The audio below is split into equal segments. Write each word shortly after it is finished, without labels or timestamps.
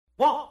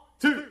1,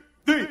 2,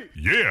 3.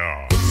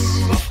 Yeah!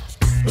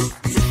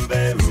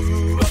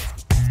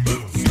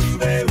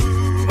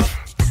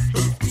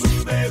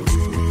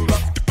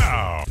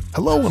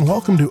 Hello and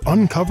welcome to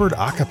Uncovered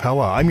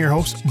Acapella. I'm your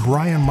host,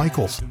 Brian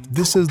Michaels.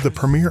 This is the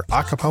premier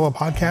acapella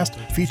podcast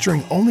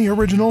featuring only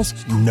originals,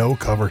 no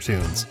cover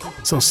tunes.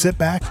 So sit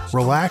back,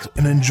 relax,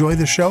 and enjoy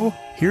the show.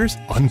 Here's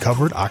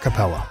Uncovered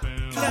Acapella.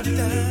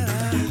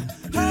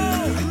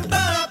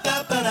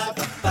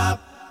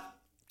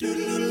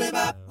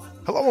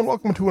 Hello and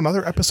welcome to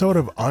another episode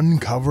of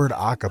Uncovered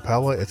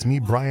Acapella. It's me,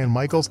 Brian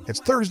Michaels. It's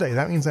Thursday.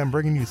 That means I'm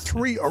bringing you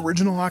 3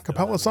 original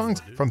acapella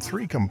songs from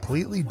 3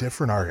 completely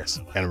different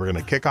artists. And we're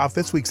going to kick off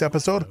this week's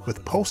episode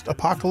with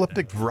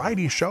Post-Apocalyptic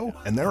Variety Show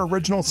and their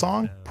original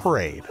song,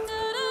 Parade.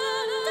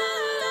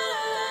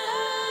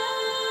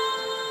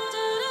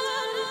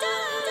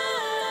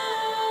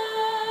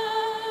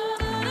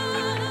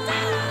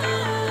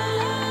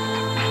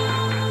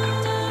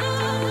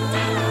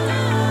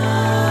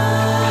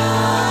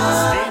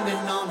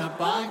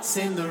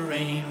 In the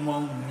rain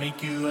won't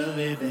make you a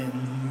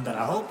living, but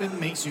I hope it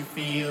makes you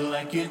feel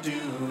like you're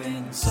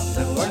doing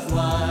something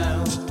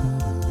worthwhile,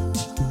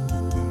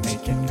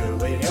 making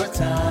good with your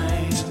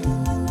time.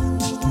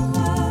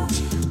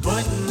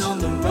 Putting on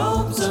the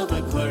robes of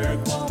a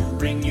clerk won't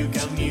bring you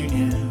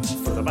communion,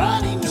 for the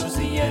body knows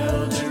the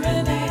elder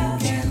and they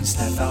can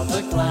sniff out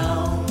the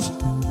clown.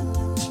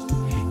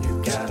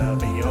 You gotta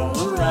be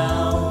all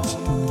around.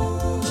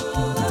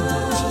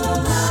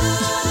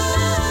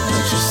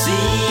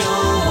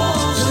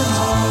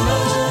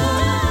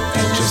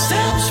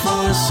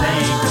 Sing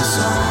a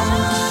song,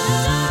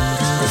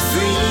 the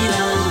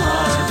freedom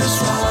hard to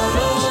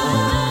swallow.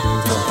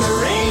 The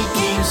parade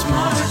keeps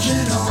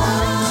marching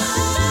on,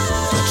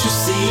 but you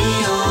see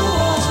your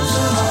walls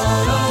are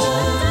hollow,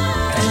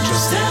 and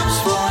your steps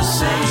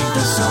forsake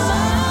the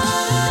song.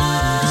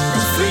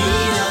 The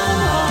freedom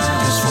hard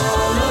to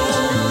swallow.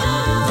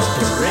 The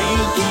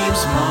parade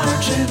keeps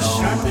marching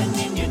on.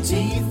 Sharpening your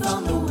teeth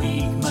on the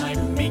weak might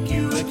make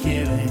you a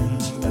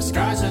killing. The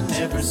scars are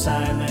never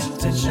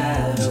silent and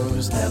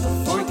shadows never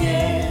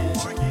forget.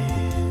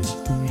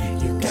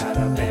 You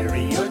gotta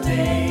bury your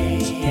day,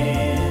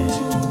 yeah.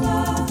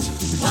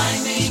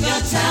 Climbing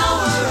a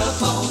tower of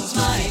bones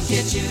might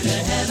get you to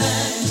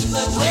heaven,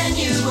 but when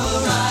you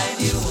arrive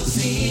you will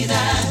see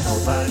that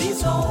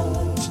nobody's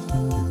home,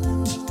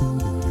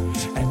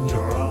 and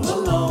you're all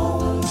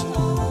alone.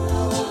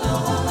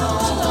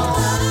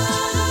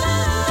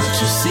 But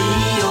you see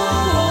your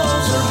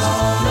walls are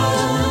hollow,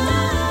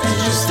 and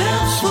your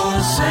steps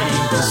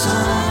forsake the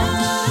song.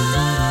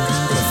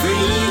 The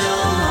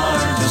freedom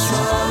hard to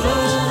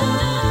swallow.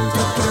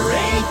 The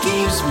parade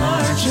keeps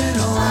marching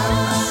on,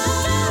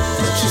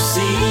 but you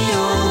see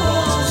your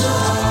walls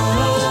are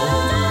hollow,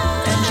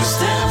 and your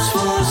steps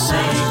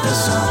forsake the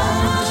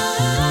song.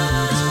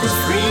 The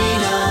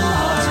freedom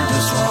hard to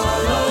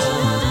swallow.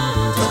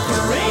 The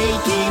parade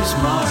keeps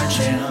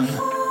marching.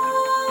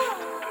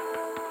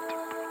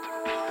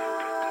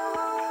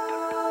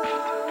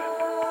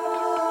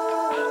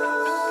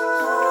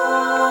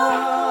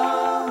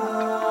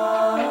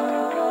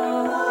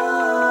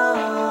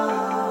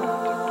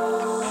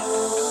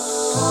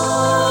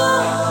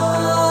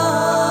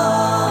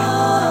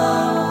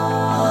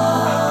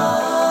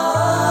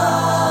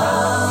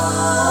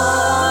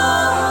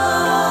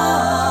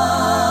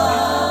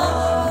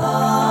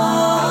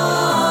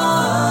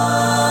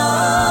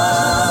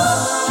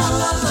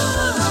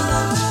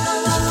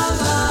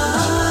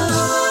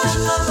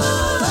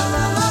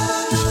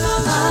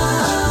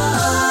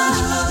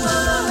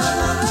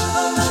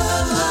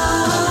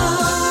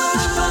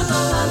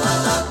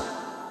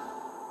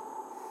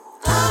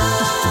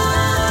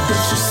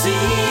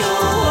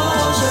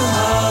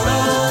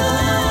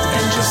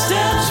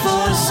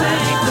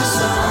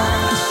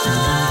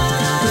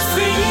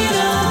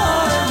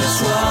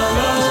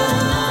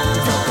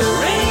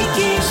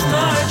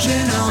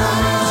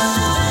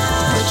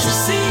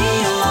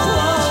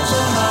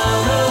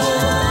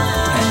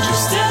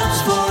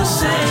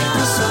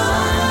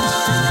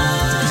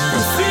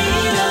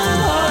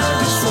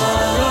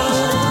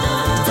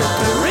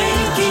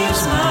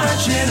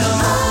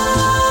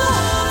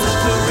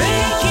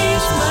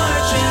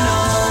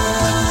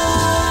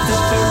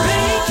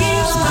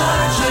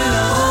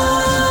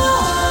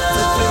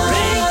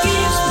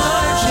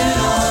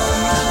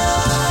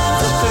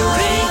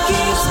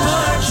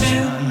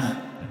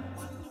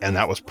 And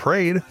that was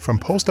Parade from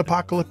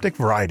Post-Apocalyptic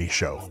Variety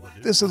Show.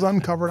 This is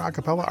Uncovered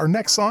Acapella. Our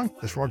next song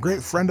is from a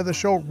great friend of the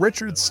show,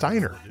 Richard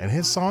Steiner, and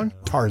his song,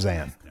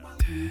 Tarzan.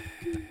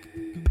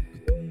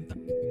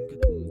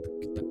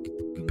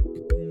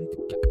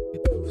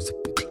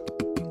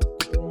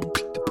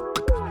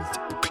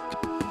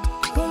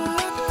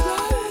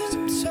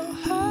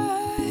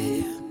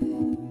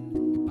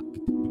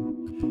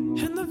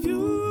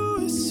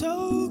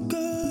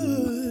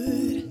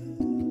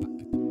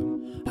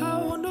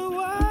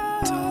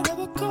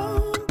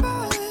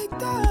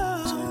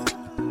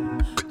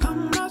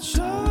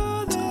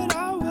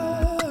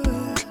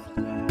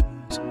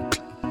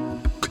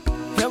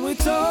 Can we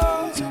talk?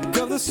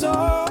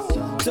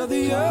 salt of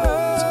the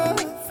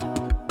earth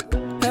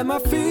and my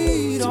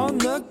feet on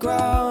the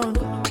ground.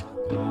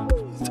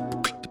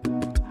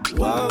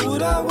 Why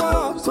would I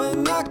walk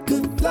when I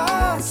could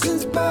fly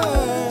since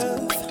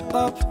birth?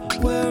 Up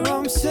where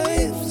I'm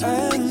safe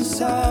and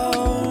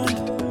sound.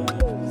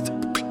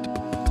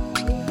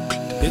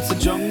 It's a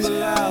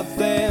jungle out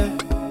there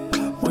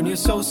when you're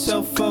so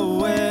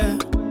self-aware,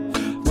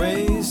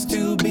 raised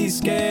to be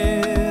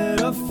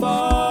scared of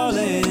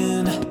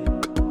falling.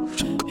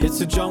 It's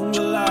a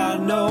jungle I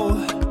know,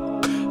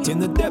 in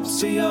the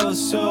depths of your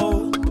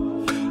soul,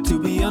 to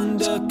be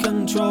under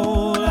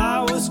control.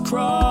 I was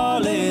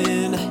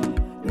crawling,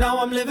 now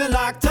I'm living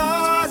like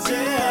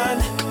Tarzan.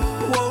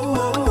 Whoa,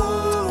 whoa,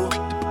 whoa.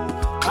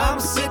 I'm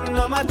sitting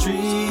on my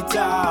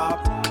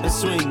treetop and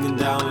swinging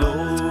down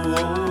low.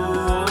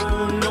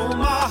 No,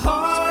 my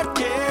heart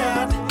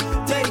can't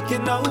take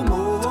it no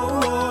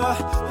more.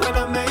 When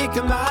I'm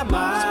making my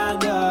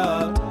mind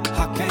up,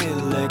 I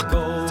can't let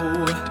go.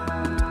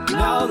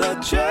 Now the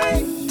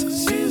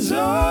chase is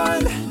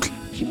on,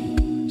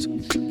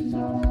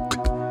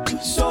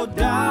 so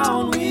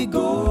down we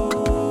go.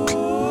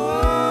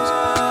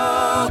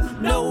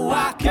 No,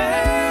 I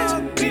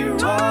can't be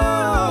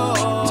wrong,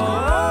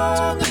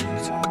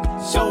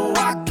 so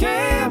I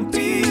can't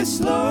be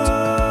slow.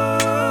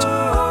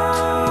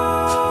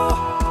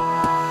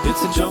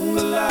 It's a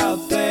jungle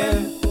out there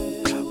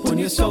when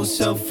you're so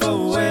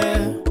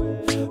self-aware,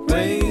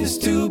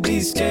 raised to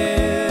be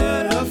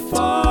scared of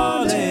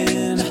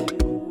falling.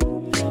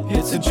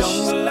 It's a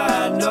jungle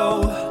I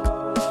know,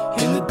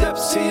 in the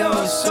depths of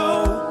your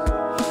soul,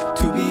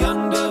 to be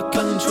under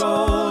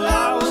control.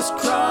 I was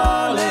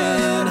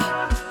crawling,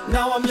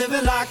 now I'm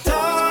living like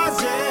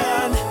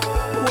Tarzan.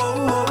 Whoa,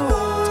 whoa,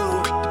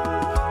 whoa.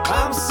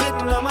 I'm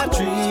sitting on my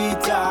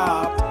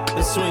treetop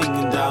and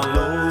swinging down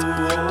low.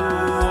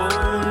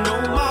 No,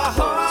 my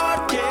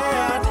heart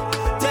can't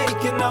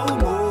take it no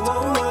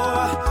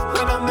more.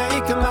 When I'm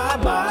making my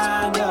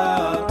mind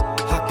up,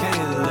 I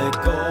can't let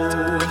go.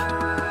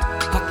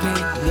 I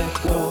can't let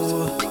go.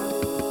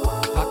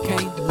 I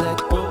can't let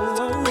go.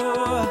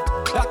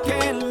 I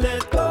can't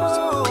let go.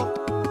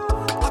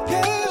 I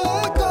can't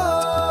let go.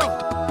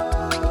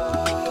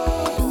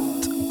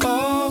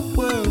 All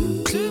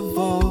words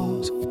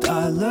evolved. I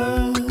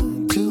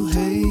learned to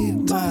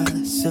hate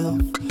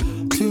myself.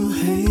 To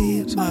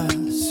hate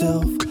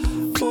myself.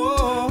 For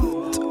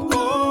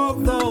all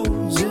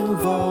those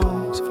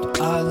involved,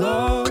 I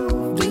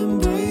loved,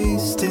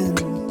 embraced in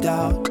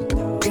doubt.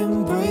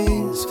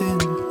 Embraced in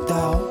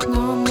doubt.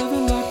 Now I'm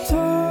living like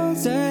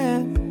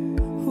Tarzan.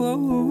 Whoa,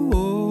 whoa,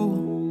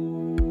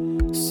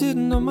 whoa.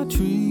 Sitting on my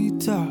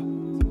treetop,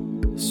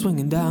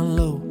 swinging down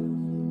low.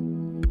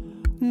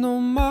 No,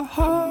 my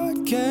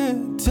heart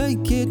can't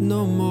take it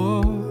no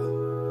more.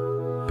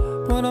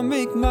 When I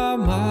make my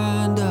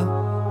mind up,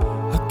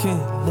 I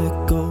can't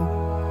let go.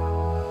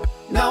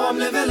 Now I'm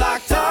living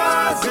like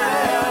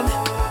Tarzan.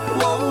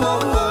 Whoa, whoa,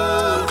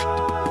 whoa.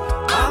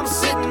 I'm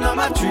sitting on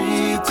my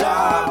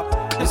treetop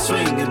and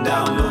swinging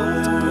down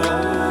low.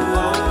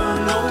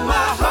 No,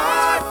 my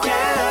heart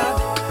can't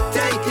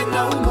take it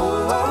no more.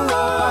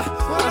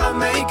 When I'm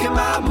making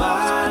my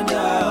mind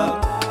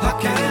up, I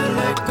can't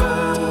let go.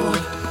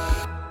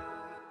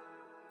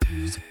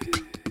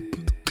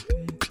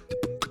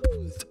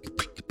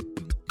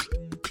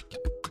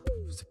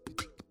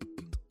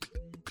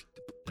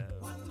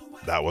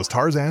 That was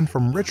Tarzan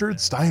from Richard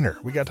Steiner.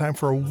 We got time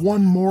for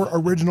one more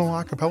original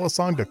a cappella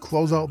song to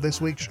close out this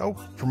week's show.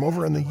 From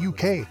over in the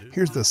UK,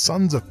 here's the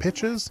Sons of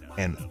Pitches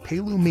and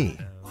Pelu Me.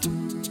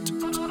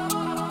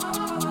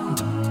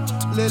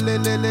 Le le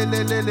le le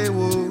le le le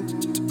whoa.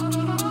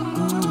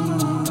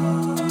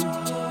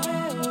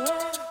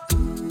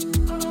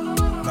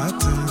 My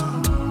turn.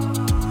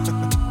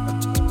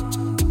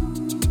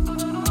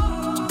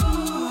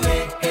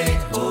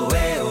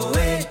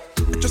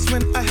 Just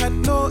when I had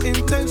no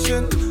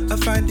intention of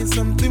finding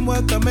something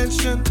worth a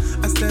mention,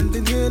 I'm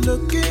standing here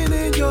looking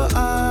in your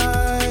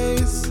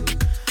eyes.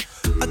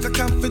 I got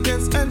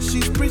confidence and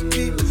she's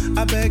pretty.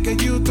 I beg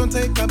of you, don't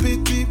take a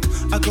pity.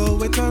 I go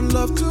wait on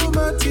love to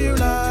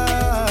materialize.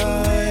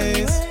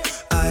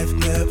 I've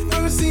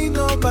never seen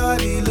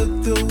nobody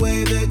look the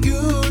way that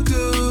you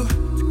do.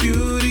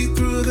 Beauty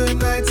through the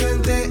night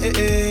and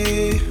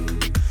day.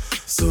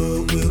 So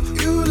will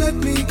you let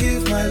me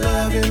give my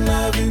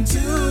loving to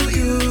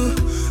you?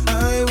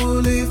 I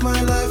will live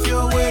my life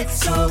your way.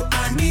 So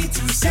I need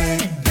to say,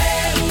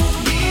 Peru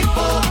mi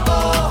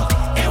popo,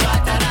 e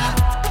watara.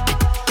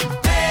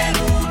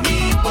 Peru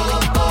mi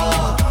popo,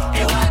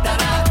 e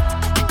watara.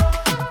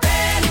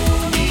 Peru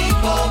mi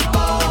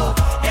popo,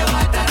 e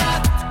watara.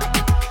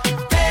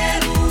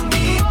 Peru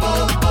mi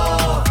popo,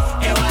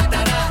 e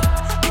watara.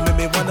 You make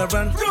me wanna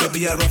run,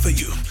 baby I run for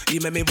you. You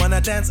make me wanna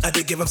dance, I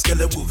did give him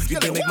skeleton. You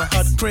did make my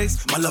heart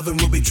craze, my loving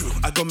will be true.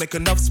 I gon' make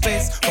enough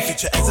space for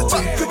future as a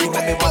team. You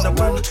make me wanna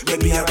run,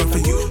 baby I run for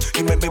you.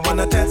 You make me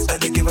wanna dance, I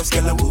did give him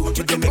skeleton.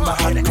 You did make my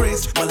heart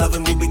craze, my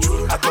loving will be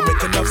true. I gon'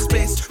 make enough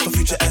space for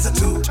future as a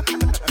two.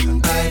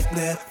 I've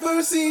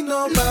never seen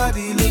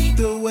nobody look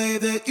the way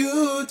that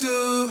you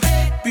do.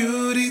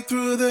 Beauty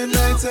through the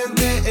nights and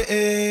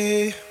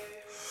day.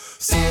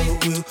 So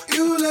will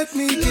you let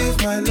me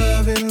give my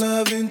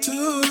loving to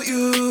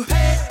you?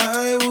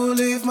 I will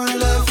leave my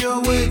love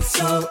your way.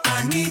 So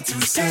I need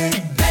to say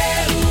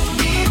Peru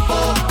mi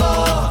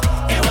popo,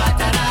 e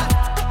watara.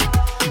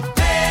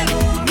 Peru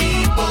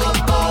mi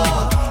popo,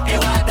 e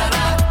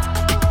watara.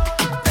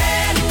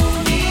 Peru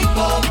mi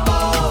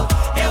popo,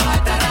 e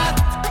watara.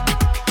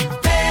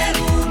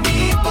 Peru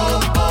mi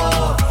popo,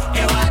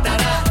 e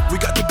watara. We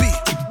got the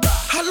beat,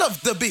 I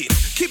love the beat.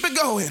 Keep it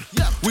going,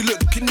 we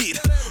looking neat.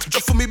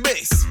 Drop for me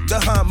bass, the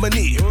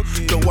harmony.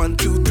 The 1,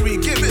 2, 3,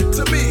 give it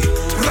to me.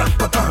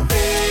 Rap-a-pam.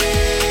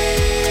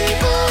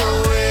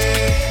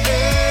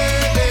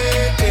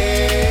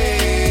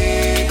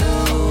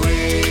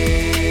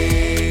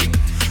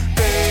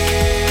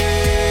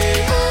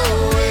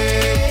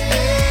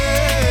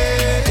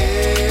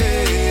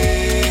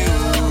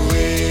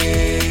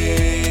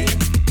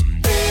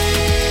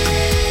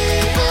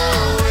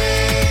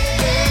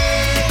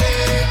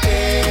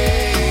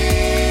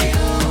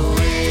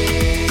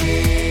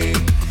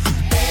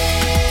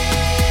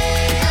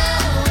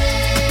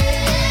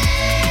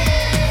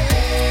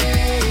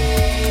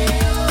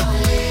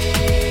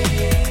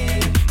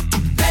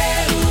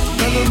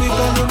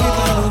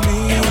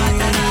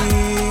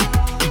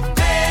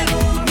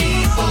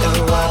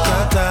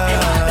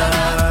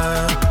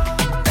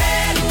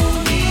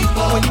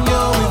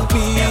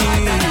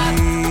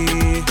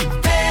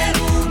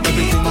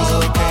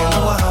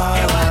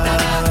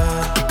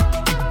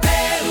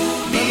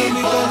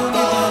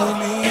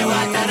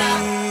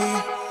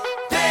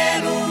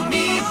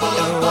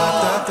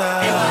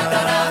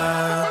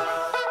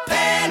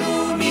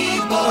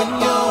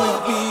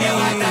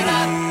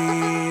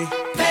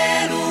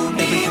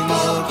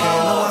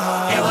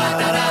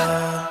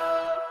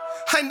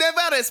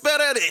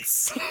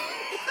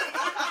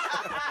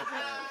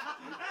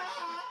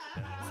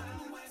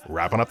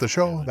 Wrapping up the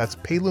show, that's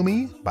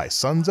Pelumi by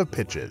Sons of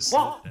Pitches.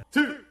 1,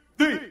 2,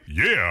 3,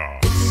 yeah!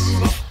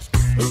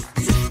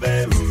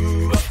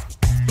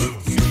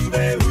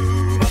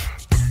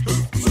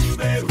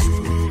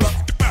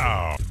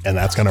 And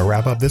that's going to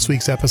wrap up this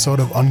week's episode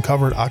of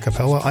Uncovered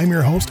Acapella. I'm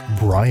your host,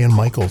 Brian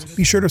Michaels.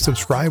 Be sure to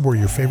subscribe where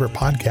your favorite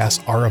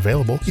podcasts are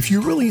available. If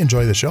you really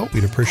enjoy the show,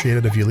 we'd appreciate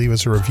it if you leave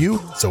us a review.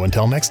 So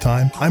until next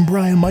time, I'm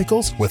Brian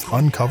Michaels with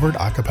Uncovered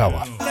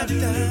Acapella.